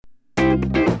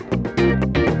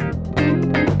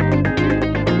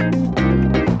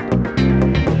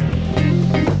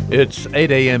It's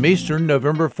 8 a.m. Eastern,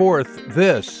 November 4th.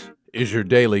 This is your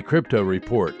daily crypto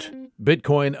report.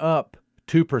 Bitcoin up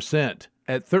 2%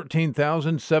 at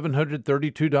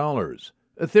 $13,732.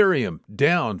 Ethereum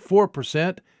down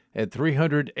 4% at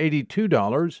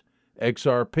 $382.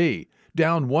 XRP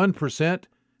down 1%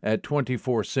 at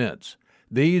 24 cents.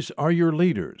 These are your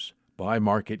leaders by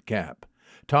market cap.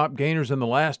 Top gainers in the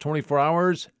last 24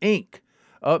 hours, Inc.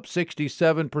 up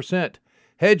 67%.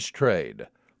 Hedge Trade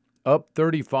up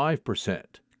 35%.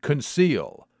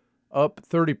 Conceal up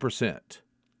 30%.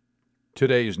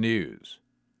 Today's news.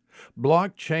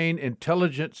 Blockchain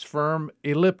intelligence firm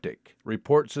Elliptic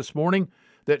reports this morning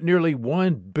that nearly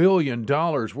 $1 billion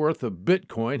worth of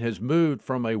Bitcoin has moved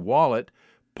from a wallet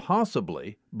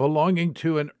possibly belonging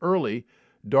to an early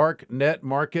dark net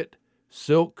market,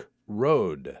 Silk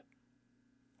Road.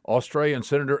 Australian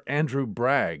Senator Andrew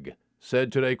Bragg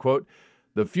said today, quote,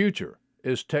 "The future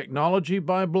is technology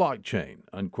by blockchain,"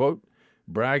 unquote.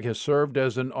 Bragg has served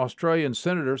as an Australian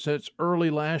senator since early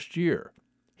last year.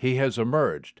 He has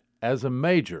emerged as a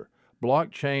major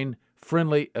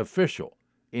blockchain-friendly official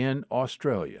in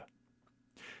Australia.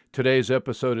 Today's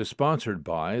episode is sponsored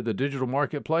by the digital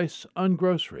marketplace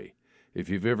Ungrocery. If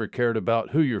you've ever cared about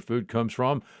who your food comes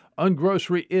from,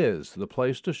 Ungrocery is the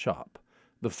place to shop.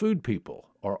 The food people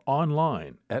are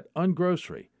online at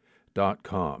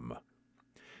ungrocery.com.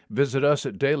 Visit us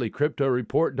at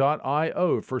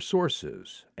dailycryptoreport.io for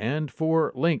sources and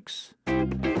for links.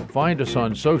 Find us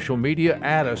on social media,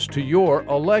 add us to your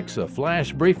Alexa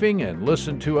flash briefing, and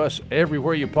listen to us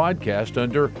everywhere you podcast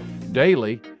under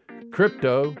Daily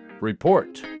Crypto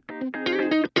Report.